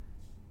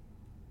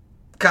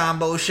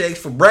combo shakes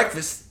for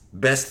breakfast.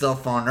 Best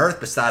stuff on earth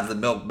besides the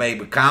milk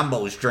baby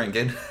combos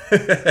drinking.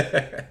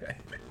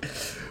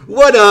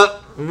 What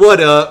up?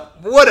 What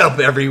up? What up,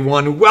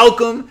 everyone?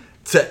 Welcome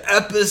to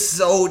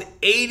episode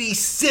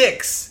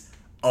 86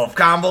 of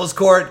Combo's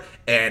Court,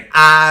 and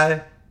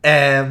I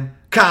am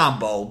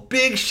Combo.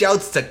 Big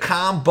shouts to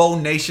Combo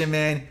Nation,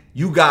 man.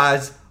 You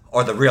guys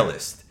are the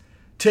realest.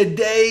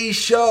 Today's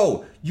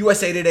show,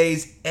 USA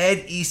Today's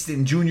Ed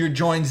Easton Jr.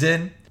 joins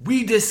in.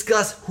 We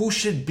discuss who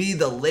should be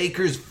the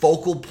Lakers'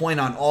 focal point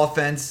on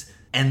offense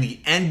and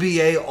the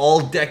NBA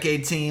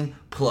All-Decade Team,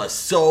 plus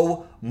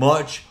so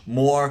much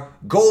more.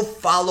 Go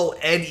follow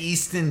Ed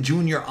Easton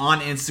Jr. on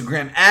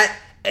Instagram at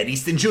Ed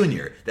Easton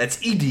Jr. That's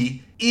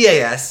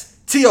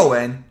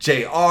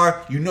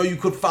EDEASTONJR. You know you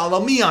could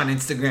follow me on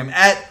Instagram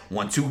at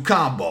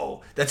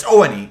 12combo. That's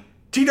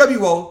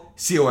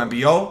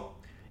ONETWOCOMBO.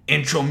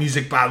 Intro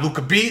music by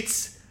Luca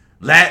Beats.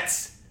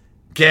 Let's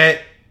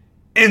get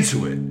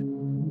into it.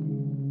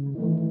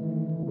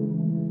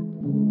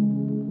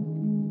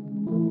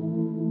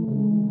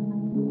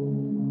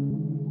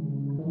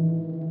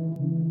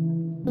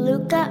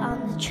 Luca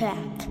on the track.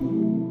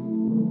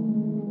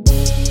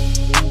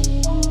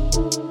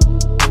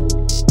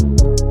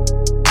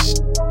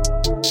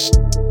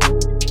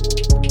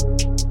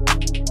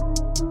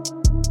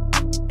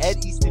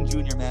 Ed Easton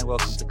Jr., man,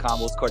 welcome to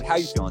Combo's Court. How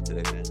you feeling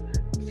today, man?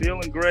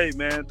 Feeling great,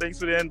 man. Thanks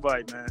for the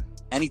invite, man.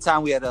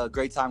 Anytime. We had a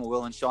great time with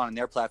Will and Sean on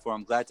their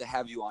platform. I'm glad to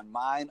have you on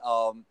mine.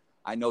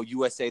 I know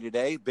USA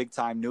Today, big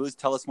time news.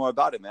 Tell us more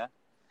about it, man.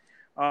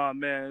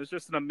 Man, it's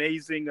just an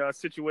amazing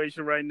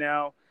situation right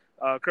now.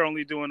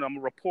 Currently I'm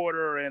a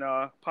reporter and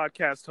a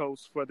podcast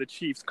host for the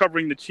Chiefs,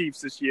 covering the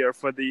Chiefs this year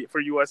for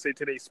USA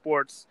Today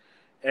Sports.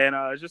 And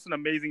it's just an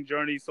amazing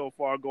journey so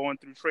far, going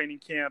through training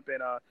camp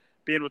and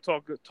being able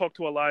to talk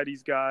to a lot of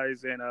these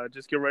guys and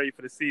just get ready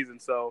for the season.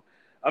 So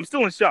I'm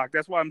still in shock.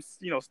 That's why I'm,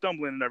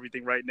 stumbling and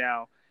everything right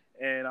now.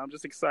 And I'm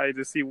just excited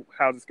to see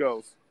how this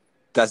goes.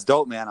 That's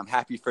dope, man. I'm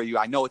happy for you.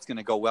 I know it's going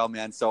to go well,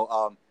 man.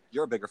 So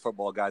you're a bigger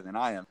football guy than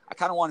I am. I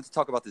kind of wanted to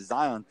talk about the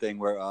Zion thing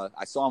where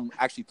I saw him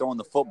actually throwing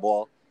the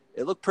football.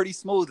 It looked pretty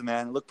smooth,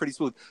 man. It looked pretty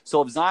smooth.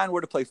 So if Zion were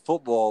to play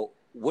football,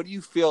 what do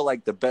you feel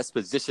like the best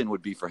position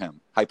would be for him,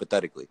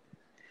 hypothetically?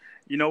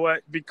 You know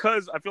what?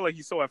 Because I feel like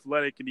he's so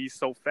athletic and he's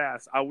so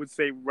fast, I would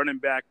say running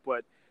back.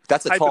 But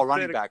that's a tall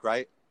running back,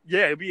 right?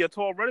 Yeah, it'd be a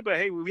tall running back.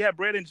 Hey, we had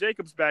Brandon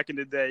Jacobs back in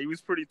the day. He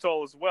was pretty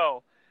tall as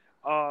well.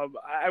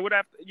 I would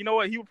have – you know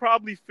what? He would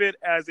probably fit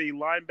as a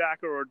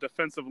linebacker or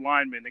defensive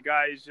lineman. The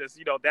guy is just,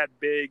 that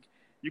big.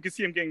 You can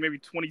see him getting maybe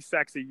 20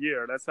 sacks a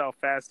year. That's how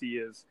fast he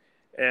is.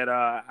 And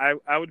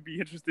I would be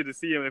interested to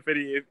see him if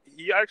he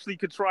actually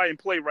could try and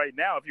play right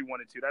now if he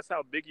wanted to. That's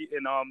how big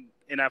and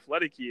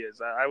athletic he is.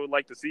 I would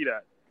like to see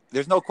that.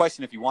 There's no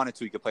question if he wanted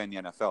to, he could play in the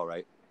NFL,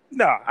 right?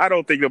 No, I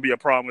don't think there'll be a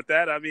problem with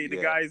that. I mean, the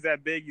guy is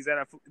that big. He's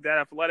that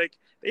athletic.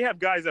 They have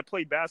guys that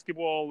play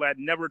basketball that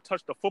never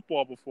touched a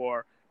football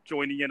before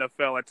join the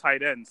NFL at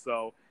tight end.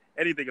 So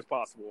anything is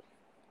possible.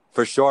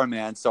 For sure,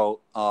 man.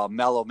 So,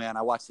 Melo, man,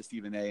 I watched the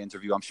Stephen A.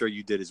 interview. I'm sure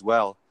you did as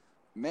well.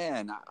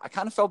 Man, I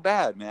kind of felt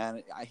bad,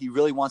 man. He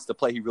really wants to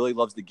play. He really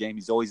loves the game.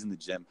 He's always in the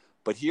gym.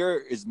 But here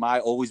is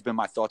always been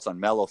my thoughts on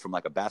Melo from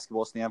like a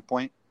basketball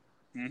standpoint.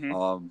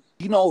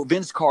 Mm-hmm.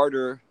 Vince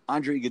Carter,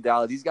 Andre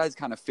Iguodala, these guys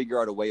kind of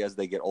figure out a way as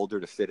they get older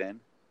to fit in,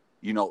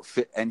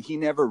 and he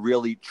never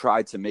really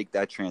tried to make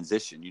that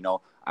transition.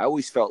 I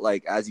always felt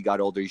like as he got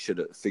older, he should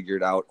have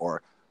figured out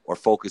or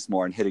focused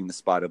more on hitting the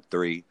spot up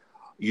three,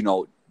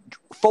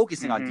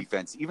 focusing on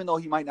defense, even though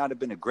he might not have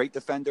been a great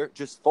defender,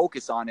 just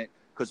focus on it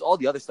because all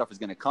the other stuff is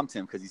going to come to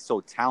him because he's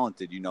so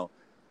talented,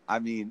 I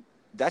mean,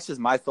 that's just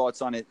my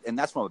thoughts on it. And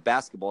that's from a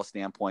basketball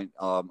standpoint.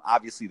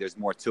 Obviously there's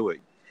more to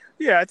it.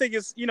 Yeah, I think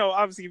it's,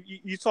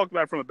 obviously you talked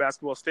about it from a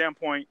basketball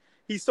standpoint.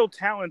 He's so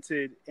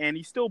talented and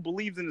he still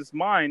believes in his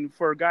mind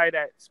for a guy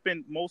that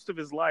spent most of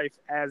his life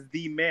as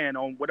the man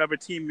on whatever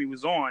team he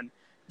was on.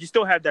 You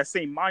still have that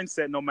same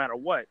mindset no matter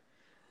what.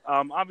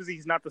 Obviously,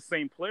 he's not the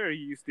same player he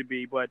used to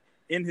be, but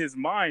in his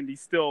mind, he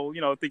still,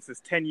 thinks it's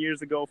 10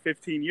 years ago,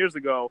 15 years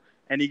ago,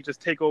 and he can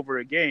just take over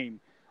a game.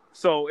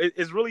 So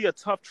it's really a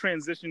tough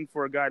transition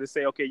for a guy to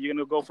say, okay, you're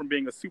going to go from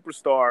being a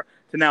superstar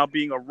to now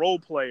being a role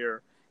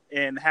player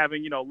and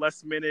having,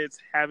 less minutes,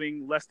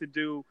 having less to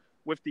do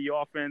with the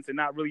offense and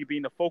not really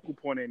being the focal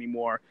point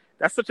anymore.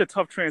 That's such a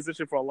tough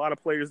transition for a lot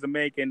of players to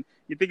make. And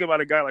you think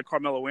about a guy like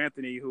Carmelo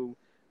Anthony, who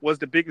was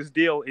the biggest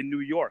deal in New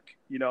York,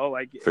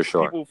 for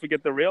sure. People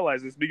forget to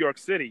realize it's New York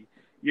City.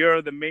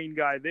 You're the main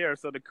guy there.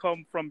 So to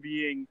come from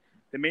being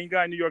the main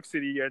guy in New York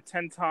City, you're a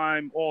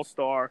 10-time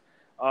All-Star,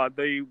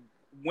 the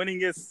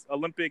winningest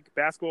Olympic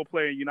basketball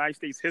player in United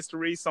States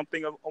history,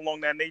 something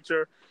along that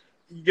nature.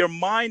 Your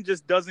mind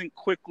just doesn't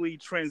quickly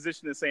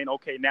transition to saying,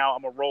 okay, now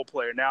I'm a role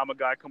player. Now I'm a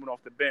guy coming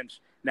off the bench.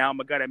 Now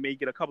I'm a guy that may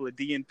get a couple of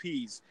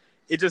DNPs.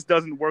 It just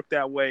doesn't work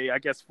that way, I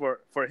guess,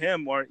 for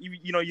him. Or,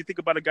 you think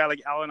about a guy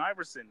like Allen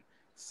Iverson,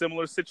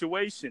 similar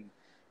situation.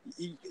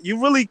 You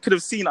really could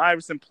have seen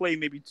Iverson play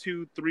maybe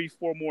 2, 3,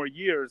 4 more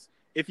years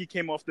if he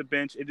came off the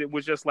bench. It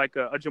was just like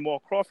a Jamal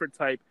Crawford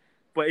type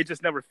but it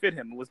just never fit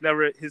him. It was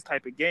never his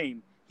type of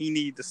game. He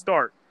needed to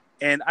start.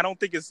 And I don't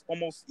think it's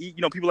almost,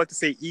 people like to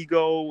say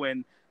ego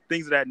and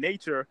things of that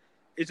nature.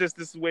 It's just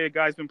this is the way a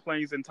guy's been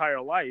playing his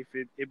entire life.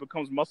 It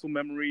becomes muscle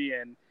memory,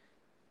 and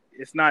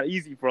it's not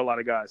easy for a lot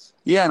of guys.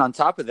 Yeah, and on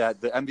top of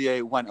that, the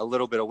NBA went a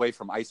little bit away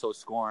from ISO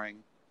scoring,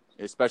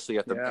 especially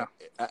at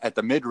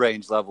the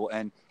mid-range level,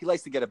 and he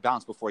likes to get a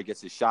bounce before he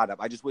gets his shot up.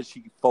 I just wish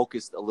he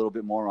focused a little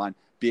bit more on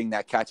being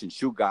that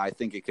catch-and-shoot guy. I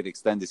think it could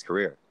extend his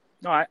career.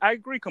 No, I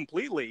agree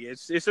completely.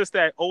 It's just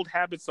that old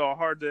habits are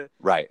hard to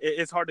 – right.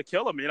 It's hard to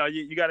kill them.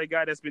 You got a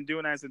guy that's been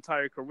doing that his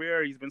entire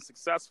career. He's been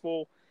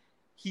successful.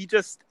 He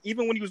just –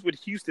 even when he was with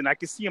Houston, I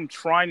could see him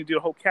trying to do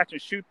the whole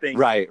catch-and-shoot thing.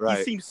 Right.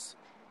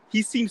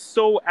 He seems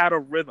so out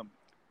of rhythm.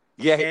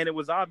 Yeah. And it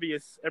was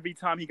obvious every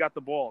time he got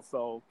the ball.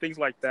 So things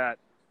like that.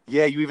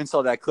 Yeah, you even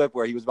saw that clip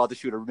where he was about to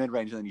shoot a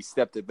mid-range and then he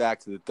stepped it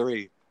back to the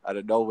three out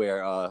of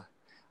nowhere.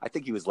 I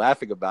think he was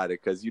laughing about it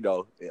because,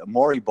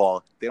 Morey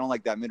ball, they don't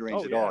like that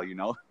mid-range at all,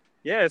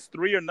 Yeah, it's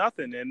 3 or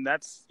nothing. And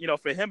that's,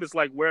 for him, it's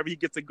like wherever he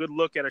gets a good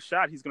look at a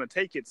shot, he's going to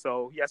take it.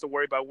 So he has to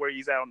worry about where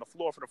he's at on the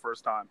floor for the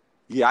first time.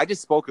 Yeah, I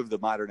just spoke of the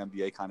modern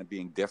NBA kind of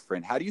being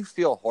different. How do you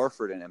feel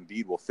Horford and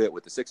Embiid will fit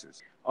with the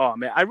Sixers? Oh,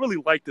 man, I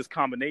really like this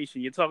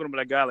combination. You're talking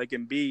about a guy like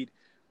Embiid,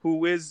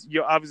 who is,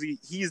 obviously,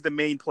 he's the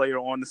main player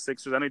on the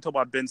Sixers. I know you talk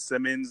about Ben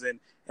Simmons and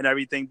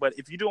everything, but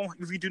if you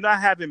do not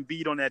have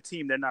Embiid on that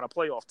team, they're not a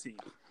playoff team.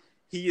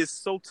 He is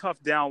so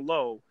tough down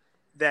low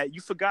that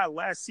you forgot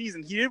last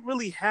season he didn't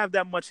really have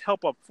that much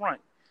help up front.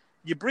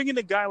 You bring in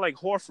a guy like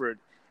Horford,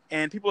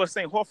 and people are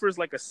saying Horford is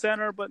like a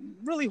center, but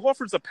really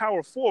Horford's a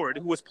power forward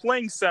who was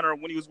playing center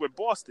when he was with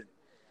Boston.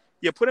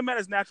 You put him at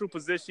his natural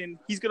position,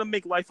 he's going to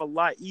make life a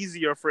lot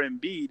easier for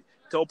Embiid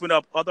to open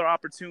up other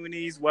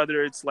opportunities,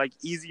 whether it's like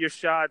easier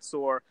shots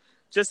or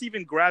just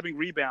even grabbing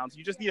rebounds.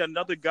 You just need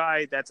another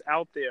guy that's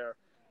out there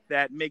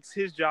that makes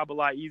his job a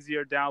lot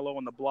easier down low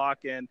on the block.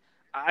 And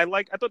I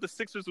thought the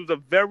Sixers was a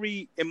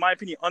very, in my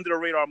opinion, under the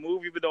radar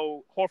move, even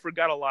though Horford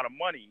got a lot of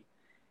money.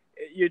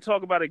 You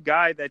talk about a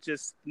guy that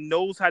just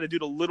knows how to do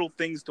the little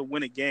things to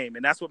win a game.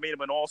 And that's what made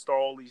him an all-star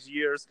all these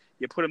years.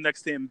 You put him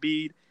next to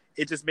Embiid,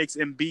 it just makes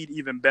Embiid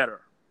even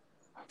better.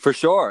 For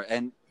sure.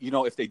 And,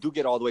 if they do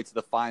get all the way to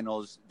the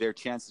finals, their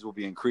chances will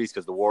be increased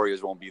because the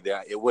Warriors won't be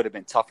there. It would have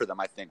been tough for them,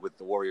 I think, with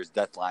the Warriors'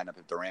 death lineup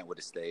if Durant would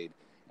have stayed.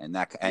 And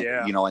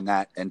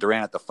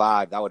Durant at the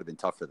 5, that would have been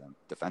tough for them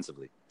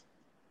defensively.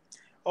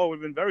 Oh, it would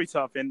have been very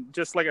tough. And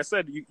just like I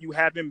said, you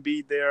have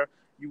Embiid there.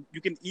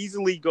 You can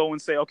easily go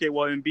and say, okay,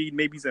 well, Embiid,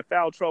 maybe he's in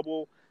foul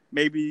trouble.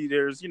 Maybe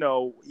there's,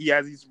 he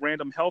has these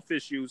random health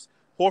issues.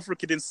 Horford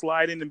could then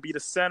slide in and be the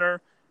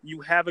center.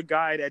 You have a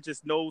guy that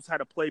just knows how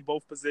to play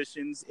both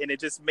positions, and it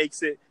just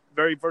makes it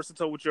very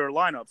versatile with your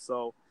lineup.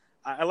 So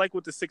I like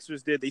what the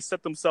Sixers did. They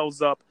set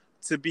themselves up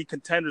to be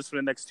contenders for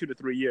the next 2 to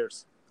 3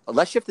 years.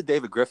 Let's shift to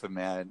David Griffin,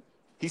 man.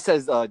 He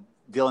says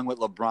dealing with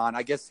LeBron,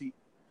 I guess he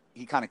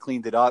kind of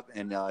cleaned it up,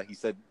 and he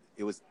said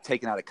it was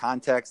taken out of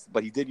context,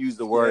 but he did use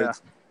the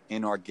words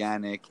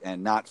inorganic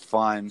and not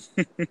fun.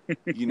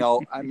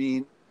 I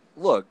mean,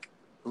 look,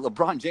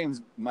 LeBron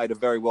James might have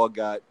very well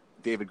got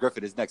David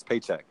Griffin his next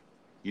paycheck,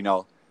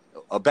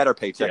 a better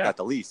paycheck at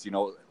the least,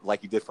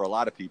 like he did for a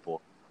lot of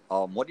people.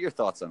 What are your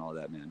thoughts on all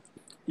that, man?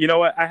 You know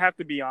what? I have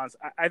to be honest.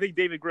 I think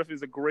David Griffin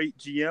is a great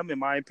GM, in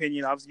my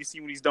opinion. Obviously, you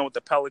see what he's done with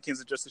the Pelicans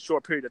in just a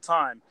short period of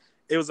time.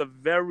 It was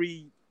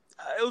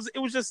it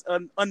was just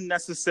an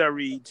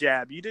unnecessary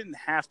jab. You didn't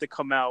have to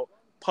come out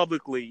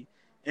publicly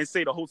and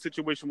say the whole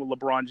situation with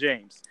LeBron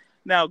James.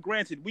 Now,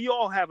 granted, we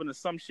all have an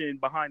assumption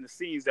behind the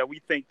scenes that we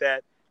think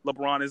that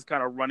LeBron is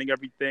kind of running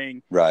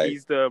everything. Right.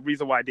 He's the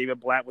reason why David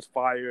Blatt was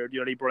fired.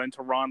 They brought in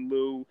Tyronn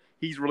Lue.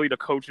 He's really the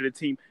coach of the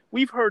team.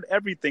 We've heard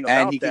everything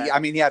about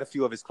that. He had a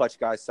few of his clutch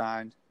guys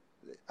signed.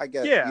 I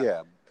guess.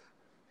 Yeah.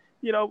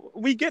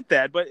 We get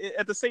that. But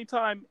at the same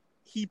time,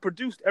 he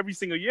produced every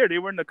single year. They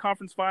were in the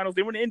conference finals.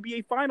 They were in the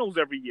NBA finals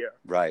every year.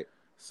 Right.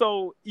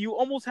 So you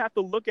almost have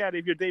to look at it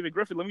if you're David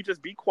Griffin. Let me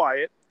just be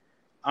quiet.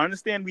 I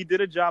understand we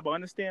did a job. I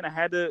understand I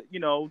had to,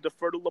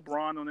 defer to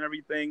LeBron on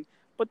everything.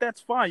 But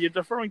that's fine. You're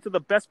deferring to the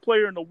best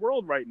player in the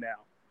world right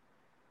now.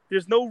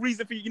 There's no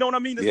reason for you. You know what I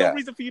mean? There's no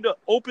reason for you to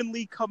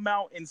openly come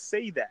out and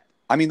say that.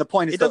 I mean, the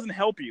point is it doesn't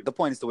help you. The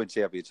point is to win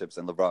championships,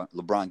 and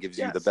LeBron gives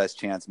you the best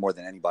chance more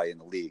than anybody in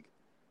the league.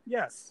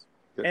 Yes.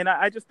 Good. And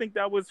I just think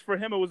that was, for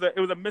him, it was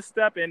a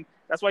misstep, and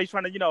that's why he's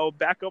trying to,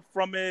 back up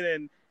from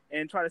it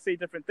and try to say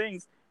different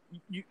things.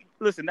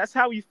 Listen, that's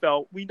how he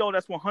felt. We know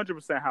that's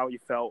 100% how he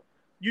felt.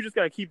 You just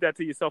got to keep that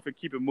to yourself and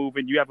keep it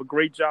moving. You have a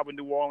great job in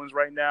New Orleans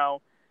right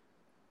now.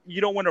 You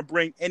don't want to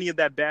bring any of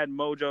that bad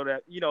mojo,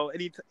 that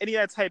any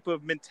of that type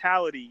of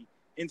mentality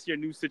into your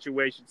new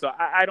situation. So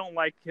I don't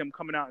like him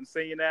coming out and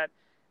saying that.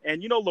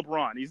 And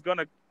LeBron, he's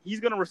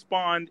gonna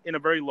respond in a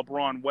very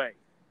LeBron way,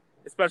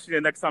 especially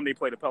the next time they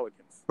play the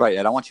Pelicans. Right,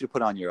 and I want you to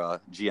put on your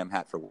GM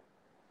hat for.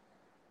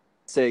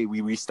 Say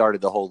we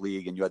restarted the whole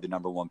league and you had the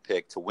number 1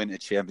 pick to win a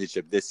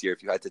championship this year.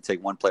 If you had to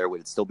take one player,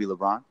 would it still be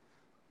LeBron?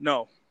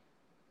 No.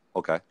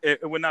 Okay.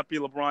 It would not be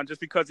LeBron,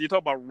 just because you talk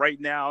about right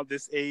now,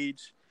 this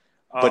age.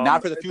 But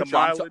not for the future.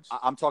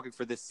 I'm talking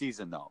for this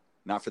season, though.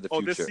 Not for the Oh,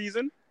 future. this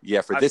season?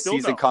 Yeah, for I this still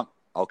season. no.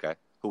 Okay.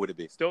 Who would it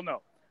be? Still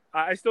no.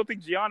 I still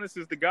think Giannis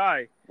is the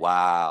guy.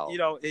 Wow. You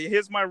know,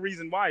 here's my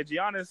reason why.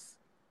 Giannis,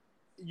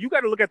 you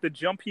got to look at the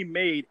jump he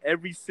made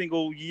every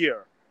single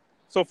year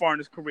so far in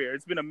his career.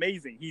 It's been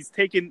amazing. He's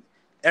taken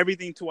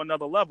everything to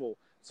another level.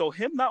 So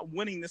him not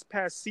winning this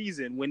past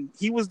season when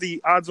he was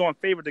the odds-on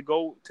favorite to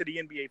go to the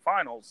NBA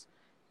Finals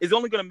is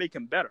only going to make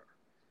him better.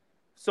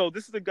 So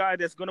this is a guy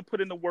that's going to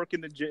put in the work in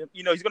the gym.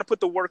 You know, he's going to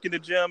put the work in the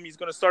gym. He's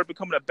going to start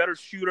becoming a better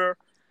shooter.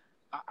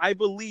 I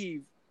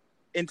believe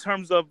in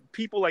terms of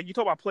people, like you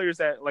talk about players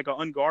that like are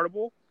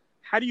unguardable.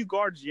 How do you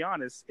guard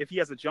Giannis if he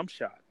has a jump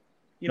shot?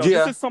 You know, Yeah.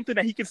 This is something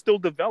that he can still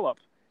develop.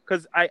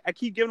 Because I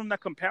keep giving him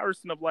that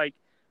comparison of like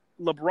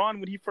LeBron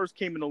when he first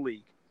came in the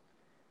league.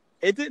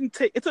 It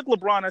took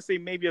LeBron, I say,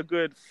 maybe a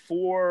good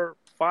 4-5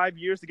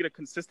 years to get a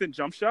consistent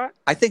jump shot.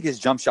 I think his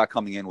jump shot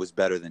coming in was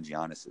better than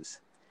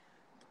Giannis's.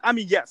 I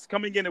mean, yes,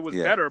 coming in it was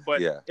better,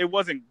 but it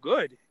wasn't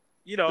good.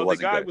 You know, the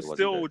guy was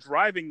still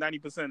driving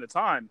 90% of the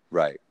time.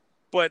 Right.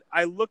 But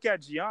I look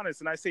at Giannis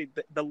and I say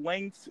the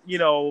length, you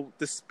know,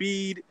 the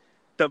speed,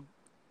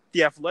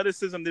 the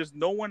athleticism, there's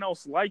no one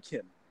else like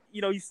him.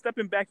 You know, he's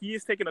stepping back. He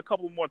is taking a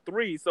couple more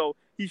threes. So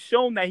he's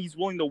shown that he's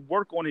willing to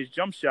work on his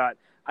jump shot.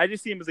 I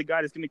just see him as a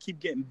guy that's going to keep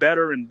getting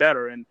better and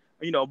better. And,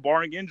 you know,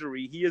 barring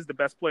injury, he is the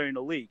best player in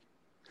the league.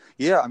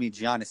 Yeah, I mean,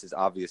 Giannis is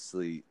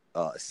obviously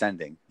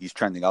ascending. He's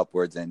trending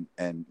upwards, and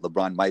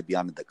LeBron might be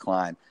on the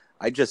decline.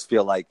 I just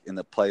feel like in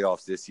the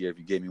playoffs this year, if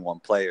you gave me one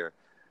player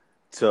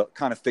to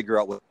kind of figure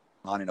out what's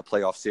on in a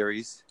playoff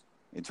series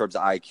in terms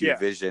of IQ,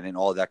 vision, and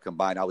all that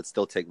combined, I would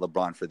still take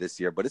LeBron for this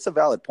year. But it's a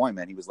valid point,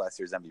 man. He was last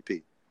year's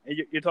MVP. And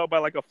you're talking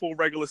about like a full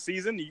regular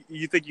season.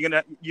 You think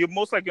you're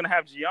most likely gonna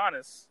have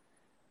Giannis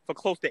for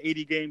close to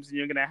 80 games, and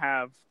you're gonna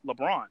have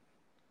LeBron.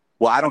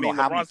 Well, I don't know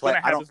how many players. LeBron's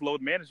gonna have his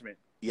load management.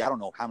 Yeah, I don't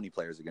know how many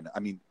players are gonna. I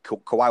mean,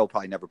 Kawhi will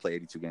probably never play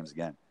 82 games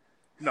again.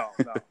 No,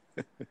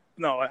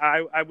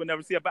 I would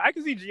never see it. But I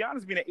can see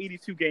Giannis being an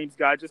 82 games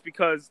guy just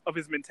because of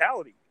his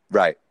mentality.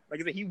 Right. Like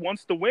I said, he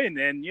wants to win,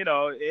 and you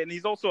know, and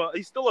he's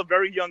still a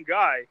very young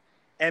guy,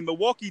 and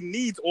Milwaukee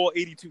needs all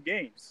 82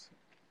 games.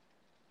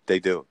 They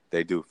do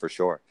for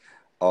sure.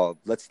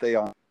 Let's stay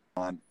on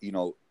you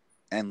know,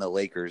 and the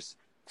Lakers.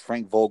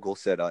 Frank Vogel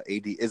said AD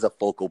is a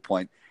focal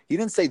point. He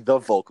didn't say the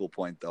focal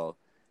point though.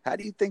 How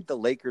do you think the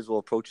Lakers will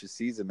approach the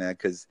season, man?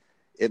 Because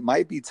it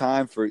might be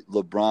time for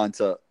LeBron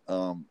to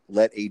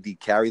let AD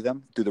carry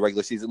them through the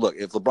regular season. Look,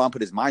 if LeBron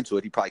put his mind to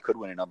it, he probably could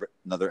win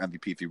another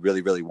MVP if he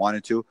really, really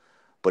wanted to.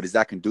 But is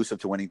that conducive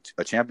to winning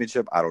a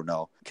championship? I don't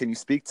know. Can you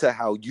speak to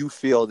how you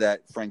feel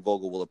that Frank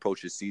Vogel will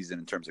approach his season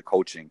in terms of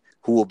coaching?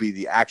 Who will be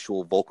the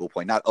actual vocal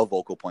point, not a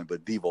vocal point,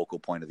 but the vocal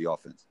point of the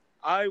offense?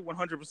 I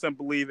 100%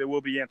 believe it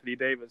will be Anthony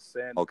Davis.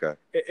 And okay,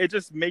 it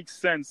just makes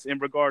sense in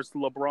regards to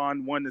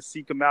LeBron wanting to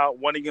seek him out,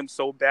 wanting him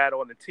so bad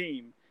on the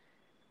team.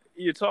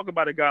 You talk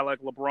about a guy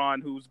like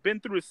LeBron who's been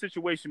through a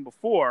situation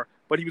before,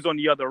 but he was on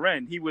the other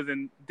end. He was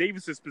in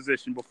Davis's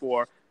position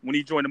before when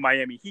he joined the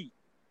Miami Heat.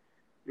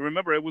 You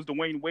remember, it was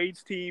Dwayne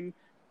Wade's team.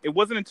 It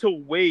wasn't until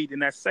Wade in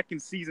that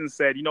second season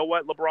said, you know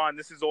what, LeBron,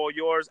 this is all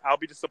yours. I'll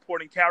be the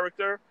supporting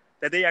character,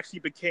 that they actually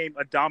became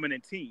a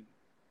dominant team.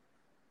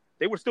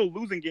 They were still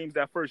losing games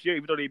that first year,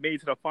 even though they made it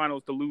to the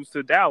finals to lose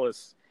to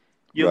Dallas.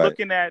 You're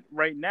looking at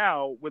right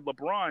now with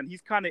LeBron,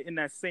 he's kind of in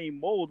that same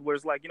mold where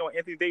it's like, you know,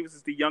 Anthony Davis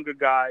is the younger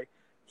guy.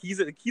 He's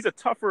a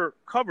tougher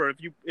cover.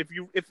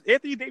 If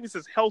Anthony Davis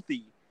is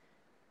healthy,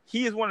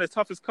 he is one of the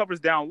toughest covers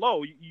down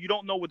low. You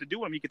don't know what to do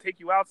with him. He can take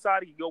you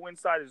outside. He can go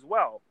inside as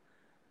well.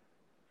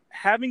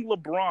 Having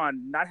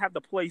LeBron not have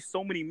to play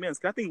so many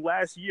minutes, I think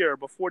last year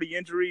before the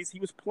injuries, he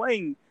was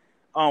playing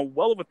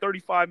well over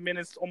 35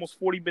 minutes, almost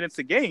 40 minutes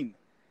a game.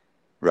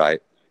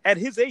 Right. At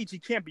his age, he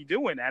can't be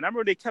doing that. And I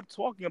remember they kept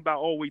talking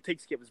about, he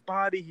takes care of his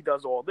body, he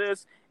does all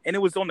this. And it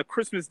was on the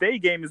Christmas Day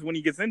game is when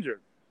he gets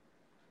injured.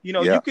 You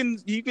know,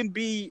 you can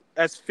be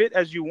as fit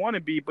as you want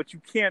to be, but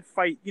you can't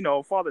fight, you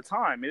know, Father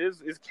Time. It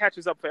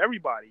catches up for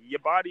everybody. Your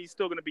body's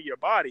still going to be your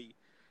body.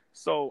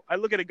 So I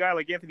look at a guy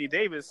like Anthony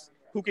Davis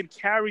who can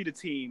carry the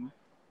team,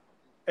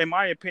 in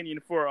my opinion,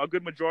 for a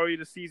good majority of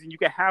the season. You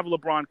can have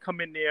LeBron come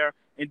in there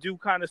and do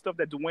kind of stuff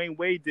that Dwayne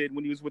Wade did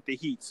when he was with the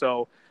Heat.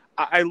 So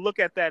I look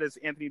at that as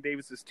Anthony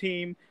Davis's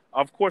team.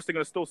 Of course, they're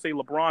going to still say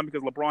LeBron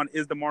because LeBron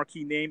is the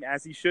marquee name,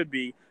 as he should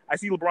be. I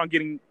see LeBron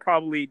getting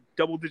probably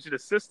double-digit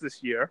assists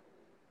this year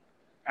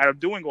out of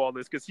doing all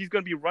this because he's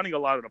going to be running a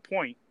lot of the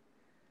point.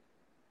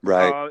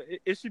 Right.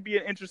 It should be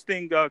an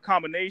interesting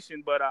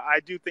combination, but I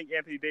do think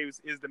Anthony Davis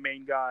is the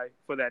main guy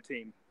for that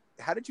team.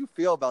 How did you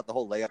feel about the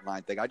whole layup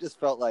line thing? I just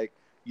felt like,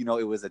 you know,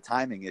 it was a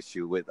timing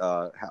issue with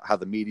how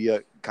the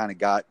media kind of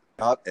got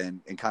up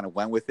and kind of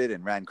went with it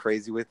and ran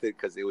crazy with it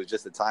because it was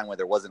just a time where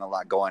there wasn't a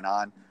lot going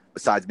on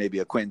besides maybe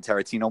a Quentin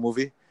Tarantino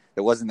movie.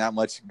 There wasn't that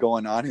much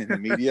going on in the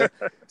media.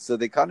 So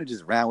they kind of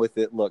just ran with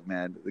it. Look,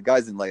 man, the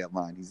guy's in layup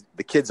line.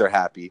 The kids are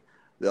happy.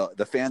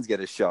 The fans get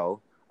a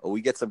show.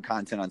 We get some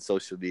content on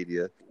social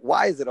media.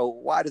 Why does it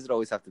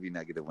always have to be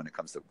negative when it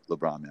comes to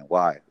LeBron, man?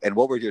 Why? And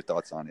what were your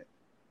thoughts on it?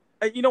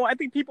 You know, I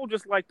think people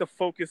just like to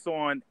focus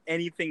on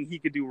anything he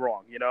could do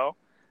wrong, you know?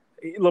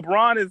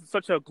 LeBron is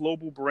such a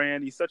global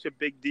brand. He's such a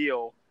big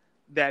deal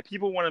that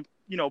people want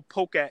to,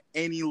 poke at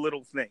any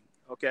little thing.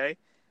 Okay.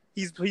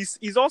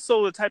 He's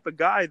also the type of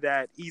guy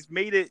that he's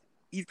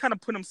kind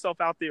of put himself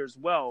out there as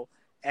well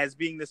as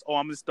being this,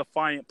 I'm this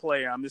defiant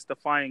player. I'm this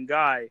defiant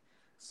guy.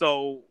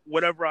 So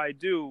whatever I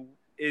do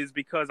is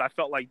because I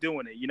felt like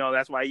doing it.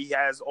 That's why he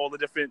has all the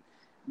different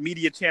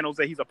media channels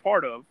that he's a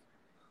part of,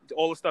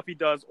 all the stuff he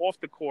does off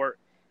the court.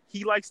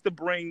 He likes to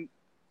bring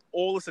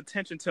all this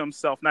attention to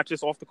himself, not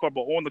just off the court,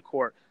 but on the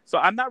court. So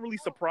I'm not really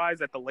surprised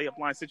that the layup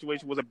line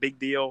situation was a big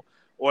deal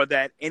or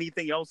that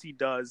anything else he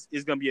does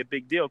is going to be a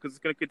big deal because it's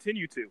going to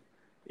continue to.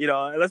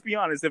 Let's be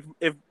honest,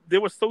 if there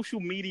was social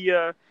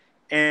media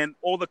and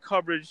all the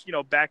coverage,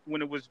 back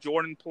when it was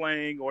Jordan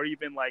playing or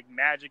even like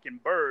Magic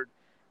and Bird,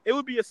 it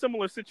would be a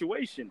similar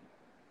situation.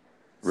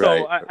 Right.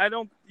 So I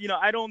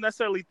don't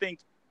necessarily think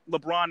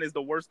LeBron is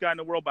the worst guy in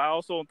the world, but I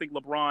also don't think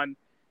LeBron,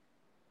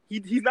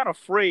 he's not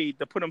afraid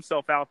to put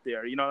himself out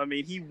there. You know what I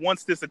mean? He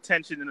wants this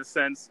attention in a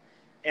sense.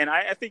 And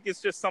I think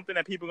it's just something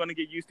that people are going to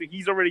get used to.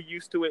 He's already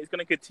used to it. It's going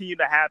to continue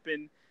to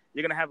happen.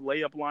 You're going to have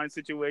layup line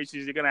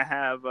situations. You're going to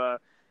have,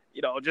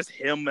 just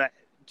him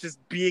just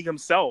being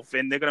himself.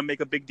 And they're going to make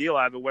a big deal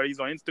out of it, whether he's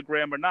on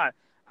Instagram or not.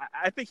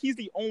 I think he's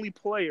the only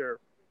player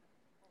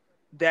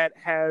that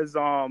has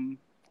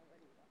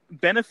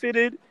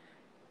benefited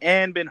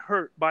and been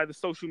hurt by the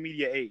social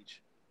media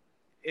age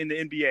in the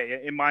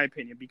NBA, in my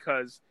opinion,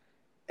 because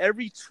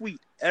every tweet,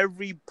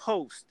 every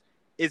post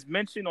is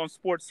mentioned on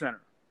SportsCenter.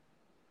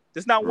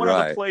 There's not one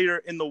other player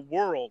in the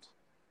world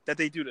that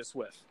they do this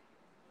with.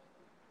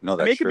 No,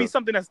 that's it true. Could be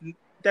something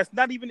that's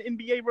not even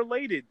NBA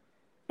related,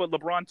 but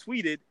LeBron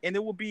tweeted, and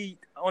it will be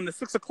on the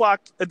 6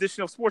 o'clock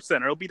edition of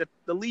SportsCenter. It'll be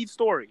the lead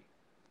story.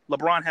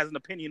 LeBron has an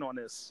opinion on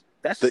this.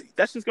 That's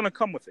just going to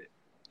come with it.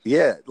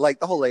 Yeah, like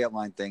the whole layup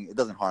line thing, it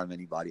doesn't harm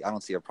anybody. I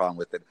don't see a problem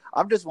with it.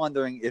 I'm just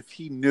wondering if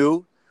he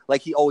knew,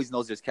 like he always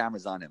knows there's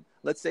cameras on him.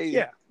 Let's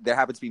say there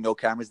happens to be no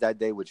cameras that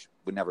day, which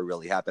would never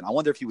really happen. I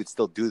wonder if he would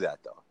still do that,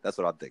 though. That's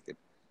what I'm thinking.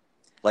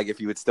 Like if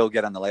he would still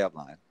get on the layup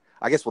line.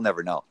 I guess we'll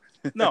never know.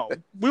 No,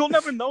 we'll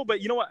never know.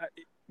 But you know what?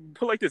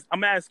 Put it like this. I'm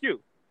going to ask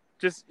you,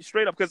 just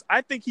straight up, because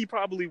I think he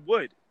probably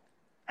would.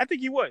 I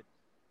think he would.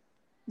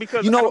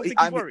 Because I don't think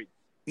he's worried.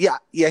 Yeah,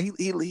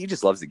 he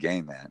just loves the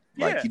game, man.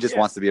 Like he just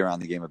wants to be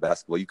around the game of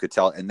basketball. You could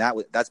tell, and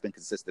that's been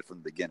consistent from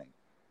the beginning.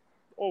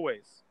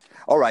 Always.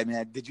 All right,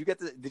 man. Did you get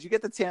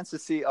the chance to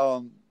see the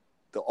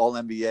All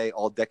NBA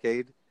All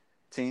Decade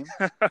team?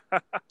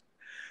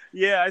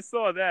 Yeah, I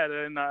saw that,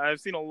 and I've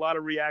seen a lot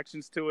of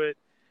reactions to it.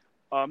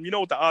 You know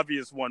what the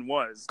obvious one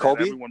was? Kobe?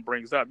 That everyone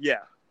brings up. Yeah,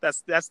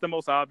 that's the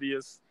most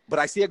obvious. But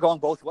I see it going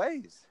both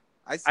ways.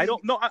 I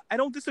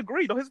don't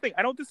disagree. Here's the thing.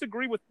 I don't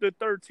disagree with the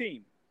third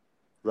team.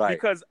 Right.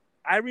 Because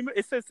I remember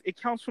it says it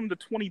counts from the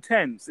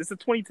 2010s. It's the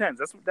 2010s.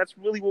 That's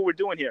really what we're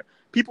doing here.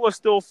 People are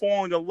still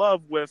falling in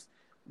love with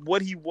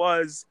what he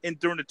was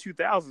during the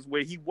 2000s,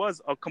 where he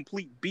was a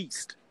complete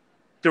beast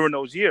during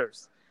those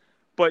years.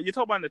 But you're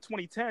talking about in the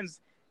 2010s.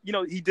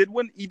 He did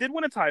win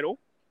a title.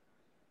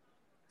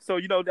 So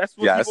that's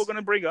what people are going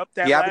to bring up.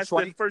 That last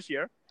first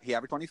year, he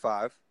averaged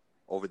 25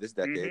 over this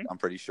decade. Mm-hmm. I'm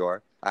pretty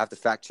sure. I have to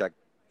fact check.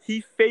 He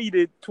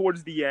faded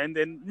towards the end,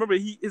 and remember,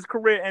 his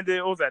career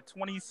ended. What was that?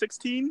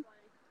 2016.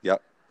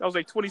 Yep. That was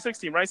like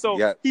 2016, right?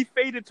 So he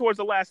faded towards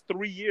the last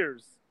 3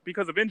 years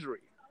because of injury.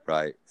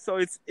 Right.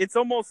 So it's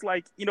almost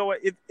like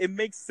it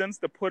makes sense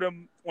to put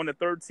him on the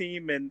third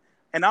team, and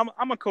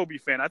I'm a Kobe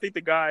fan. I think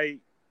the guy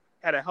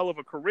had a hell of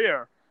a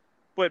career,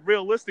 but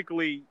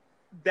realistically,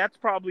 that's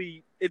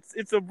probably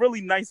it's a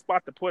really nice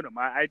spot to put him.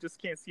 I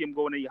just can't see him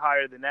going any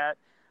higher than that.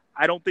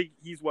 I don't think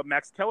he's what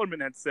Max Kellerman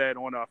had said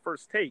on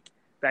First Take,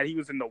 that he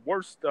was in the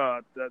worst,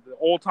 the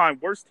all-time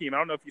worst team. I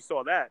don't know if you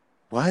saw that.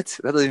 What?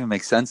 That doesn't even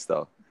make sense,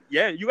 though.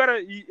 Yeah,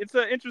 it's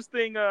an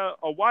interesting a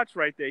watch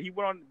right there. He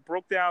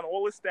broke down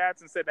all his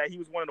stats and said that he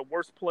was one of the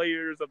worst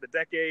players of the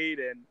decade,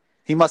 and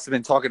he must have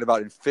been talking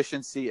about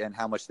efficiency and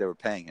how much they were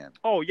paying him.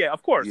 Oh yeah,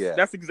 of course. Yeah.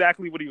 That's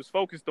exactly what he was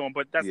focused on,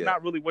 but that's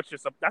not really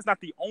that's not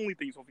the only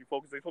thing he's supposed to be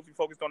focused on. He's supposed to be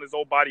focused on his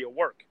own body of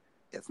work.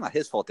 It's not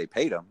his fault they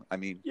paid him. I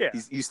mean,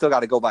 you still got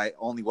to go by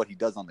only what he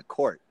does on the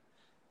court.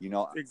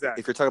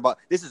 Exactly. If you're talking about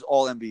this is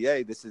all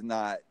NBA, this is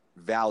not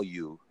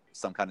value,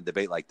 some kind of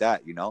debate like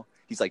that.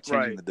 He's like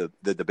changing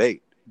the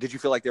debate. Did you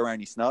feel like there were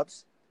any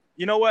snubs?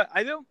 You know what?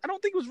 I don't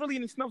think it was really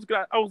any snubs.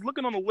 I was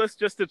looking on the list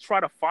just to try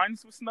to find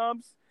some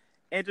snubs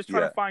and just try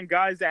to find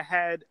guys that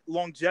had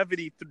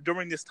longevity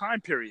during this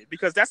time period,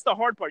 because that's the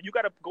hard part. You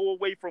got to go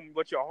away from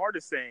what your heart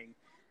is saying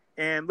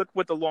and look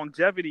with the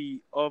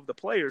longevity of the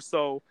players.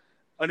 So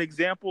an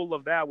example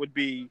of that would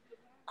be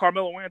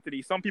Carmelo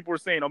Anthony. Some people were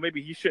saying,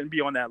 maybe he shouldn't be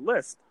on that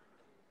list.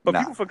 But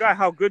people forgot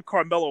how good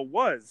Carmelo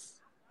was.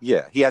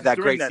 Yeah, he had that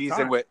great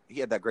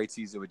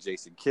season with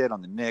Jason Kidd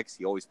on the Knicks.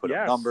 He always put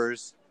up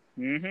numbers,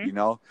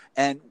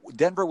 And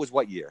Denver was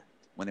what year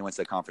when they went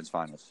to the conference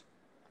finals?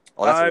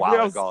 Oh, that's a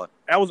while ago.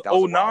 That was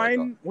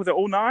 2009. Was it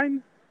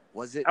 2009?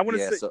 Was it? I want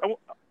to say.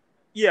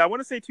 I want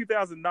to say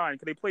 2009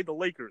 because they played the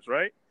Lakers,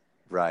 right?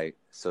 Right.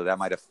 So that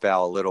might have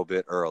fell a little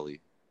bit early.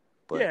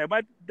 But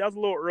that was a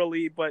little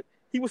early, but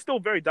he was still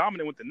very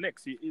dominant with the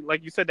Knicks.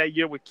 Like you said, that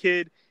year with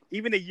Kidd,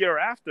 even a year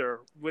after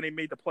when they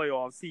made the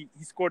playoffs, he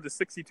scored the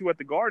 62 at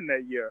the Garden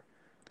that year.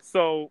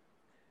 So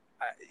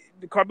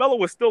Carmelo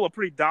was still a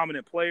pretty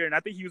dominant player, and I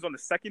think he was on the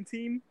second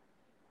team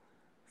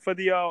for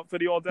the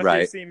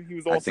All-Decade team. He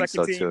was all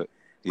second team. Too.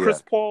 Yeah.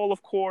 Chris Paul,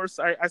 of course,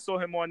 I saw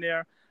him on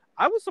there.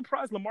 I was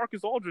surprised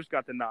LaMarcus Aldridge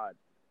got the nod.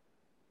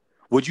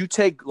 Would you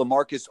take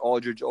LaMarcus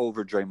Aldridge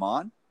over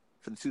Draymond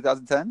for the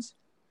 2010s?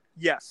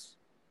 Yes.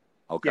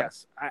 Okay.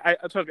 Yes.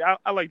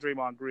 I like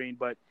Draymond Green,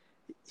 but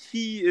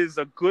he is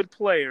a good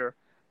player.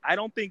 I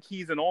don't think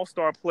he's an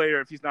all-star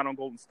player if he's not on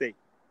Golden State.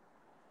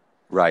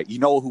 Right. You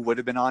know who would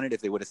have been on it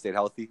if they would have stayed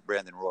healthy?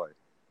 Brandon Roy.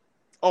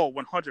 Oh,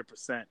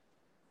 100%.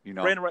 You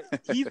know, Brandon Roy,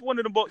 he's one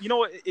of the most. You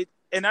know,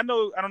 and I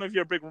don't know if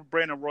you're a big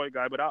Brandon Roy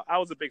guy, but I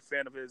was a big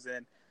fan of his,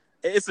 and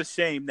it's a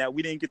shame that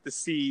we didn't get to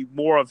see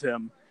more of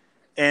him,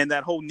 and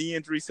that whole knee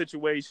injury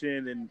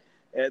situation.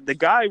 And the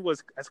guy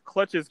was as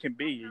clutch as can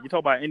be. You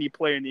talk about any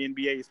player in the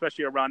NBA,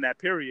 especially around that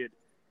period.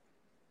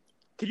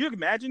 Can you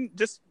imagine?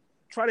 Just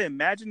try to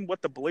imagine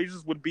what the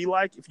Blazers would be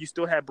like if you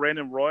still had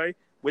Brandon Roy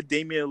with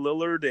Damian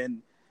Lillard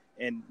and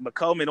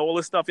McCollum and all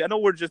this stuff. I know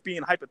we're just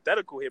being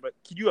hypothetical here, but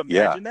can you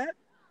imagine that?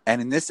 And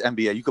in this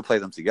NBA, you could play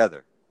them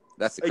together.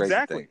 That's the crazy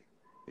thing.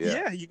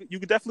 Yeah, you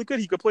could definitely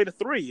could. He could play the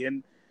three.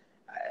 And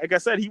like I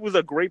said, he was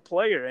a great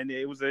player, and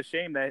it was a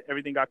shame that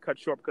everything got cut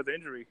short because of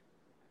injury.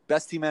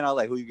 Best team in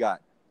LA, who you got?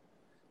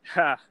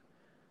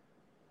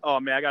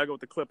 Oh, man, I got to go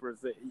with the Clippers.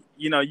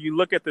 You know, you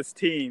look at this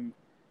team,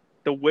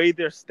 the way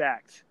they're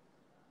stacked,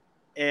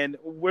 and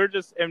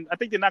I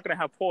think they're not going to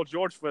have Paul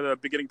George for the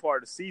beginning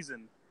part of the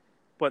season,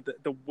 but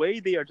the way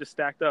they are just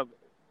stacked up,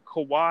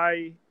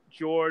 Kawhi,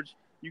 George,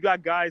 you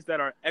got guys that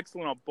are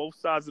excellent on both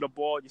sides of the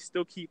ball. You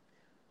still keep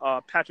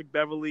Patrick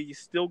Beverly. You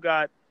still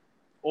got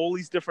all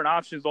these different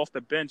options off the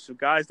bench. So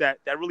guys that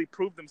really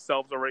proved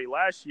themselves already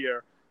last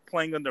year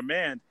playing under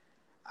man.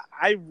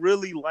 I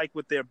really like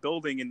what they're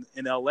building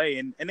in LA.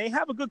 And they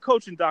have a good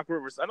coach in Doc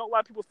Rivers. I know a lot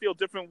of people feel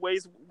different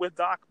ways with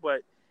Doc,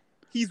 but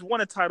he's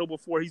won a title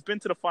before. He's been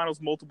to the finals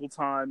multiple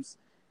times.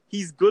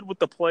 He's good with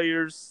the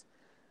players.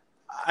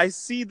 I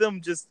see them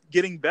just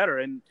getting better.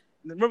 And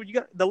remember,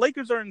 the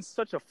Lakers are in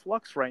such a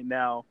flux right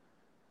now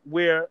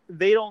where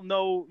they don't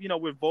know,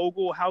 with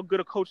Vogel, how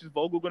good a coach is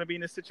Vogel going to be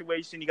in this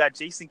situation. You got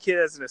Jason Kidd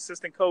as an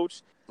assistant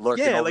coach.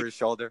 Lurking over his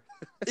shoulder.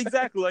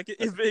 Exactly. Like,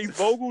 is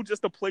Vogel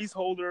just a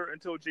placeholder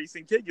until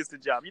Jason Kidd gets the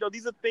job?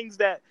 These are things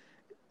that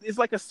it's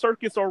like a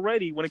circus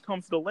already when it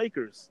comes to the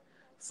Lakers.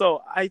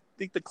 So I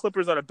think the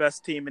Clippers are the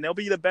best team, and they'll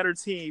be the better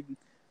team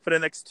for the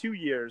next 2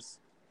 years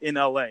in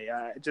LA.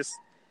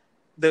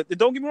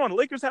 Don't get me wrong, the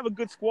Lakers have a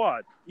good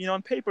squad.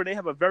 On paper, they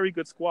have a very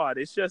good squad.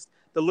 It's just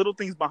the little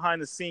things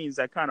behind the scenes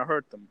that kind of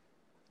hurt them.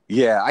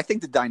 Yeah, I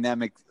think the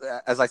dynamic,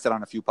 as I said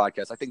on a few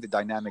podcasts, I think the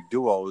dynamic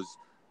duo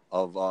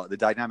of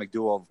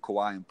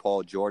Kawhi and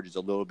Paul George is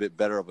a little bit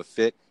better of a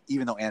fit,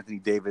 even though Anthony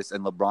Davis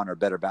and LeBron are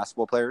better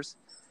basketball players.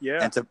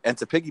 Yeah. And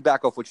to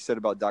piggyback off what you said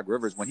about Doc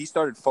Rivers, when he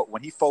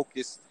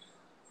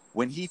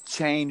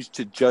changed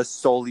to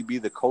just solely be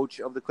the coach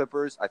of the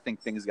Clippers, I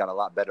think things got a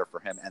lot better for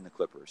him and the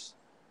Clippers.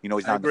 He's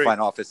not in the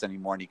front office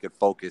anymore, and he could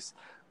focus.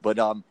 But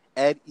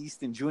Ed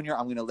Easton Jr.,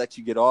 I'm going to let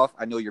you get off.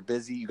 I know you're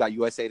busy. You got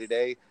USA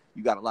Today.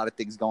 You got a lot of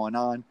things going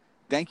on.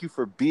 Thank you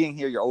for being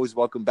here. You're always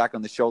welcome back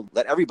on the show.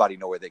 Let everybody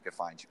know where they can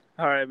find you.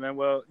 All right, man.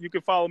 Well, you can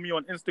follow me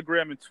on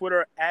Instagram and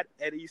Twitter at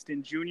Ed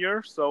Easton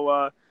Jr.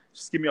 So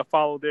just give me a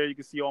follow there. You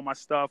can see all my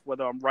stuff,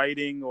 whether I'm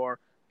writing or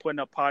putting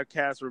up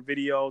podcasts or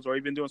videos or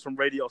even doing some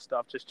radio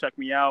stuff. Just check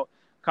me out.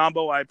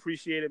 Combo, I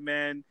appreciate it,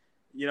 man.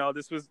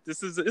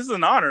 This is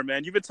an honor,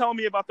 man. You've been telling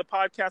me about the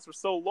podcast for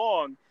so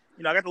long.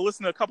 I got to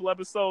listen to a couple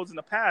episodes in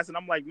the past, and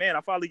I'm like, man, I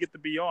finally get to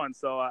be on.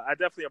 So I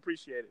definitely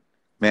appreciate it.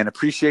 Man,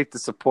 appreciate the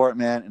support,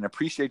 man, and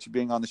appreciate you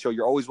being on the show.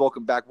 You're always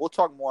welcome back. We'll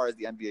talk more as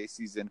the NBA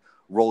season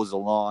rolls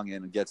along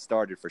and gets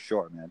started for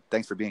sure, man.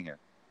 Thanks for being here.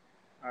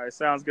 All right,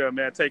 sounds good,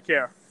 man. Take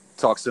care.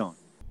 Talk soon.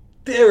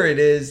 There it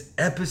is.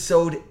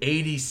 Episode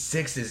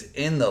 86 is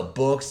in the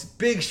books.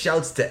 Big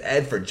shouts to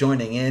Ed for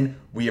joining in.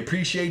 We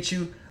appreciate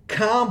you.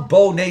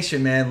 Combo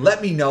Nation, man,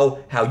 let me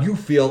know how you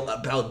feel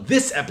about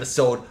this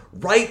episode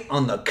right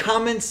on the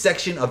comment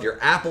section of your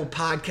Apple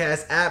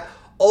Podcast app.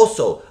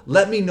 Also,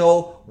 let me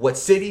know what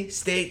city,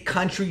 state,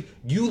 country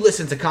you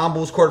listen to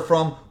Combos Court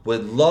from.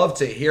 Would love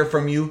to hear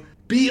from you.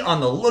 Be on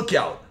the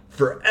lookout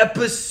for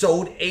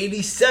episode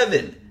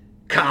 87.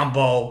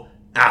 Combo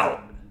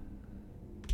out.